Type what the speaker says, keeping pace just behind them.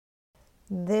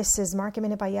This is Market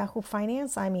Minute by Yahoo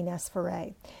Finance. I'm Ines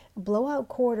Ferre. Blowout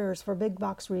quarters for big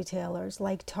box retailers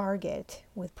like Target,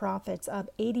 with profits up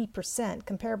 80%,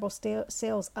 comparable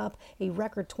sales up a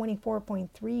record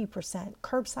 24.3%,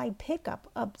 curbside pickup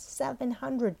up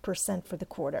 700% for the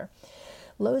quarter.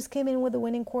 Lowe's came in with a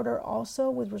winning quarter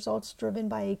also, with results driven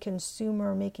by a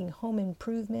consumer making home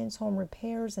improvements, home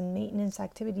repairs, and maintenance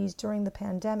activities during the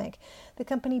pandemic. The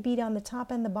company beat on the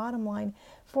top and the bottom line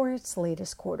for its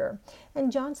latest quarter.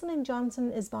 And Johnson &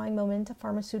 Johnson is buying Momenta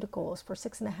Pharmaceuticals for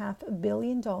 $6.5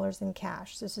 billion in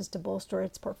cash. This is to bolster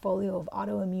its portfolio of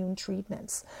autoimmune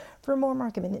treatments. For more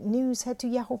Market Minute news, head to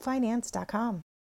yahoofinance.com.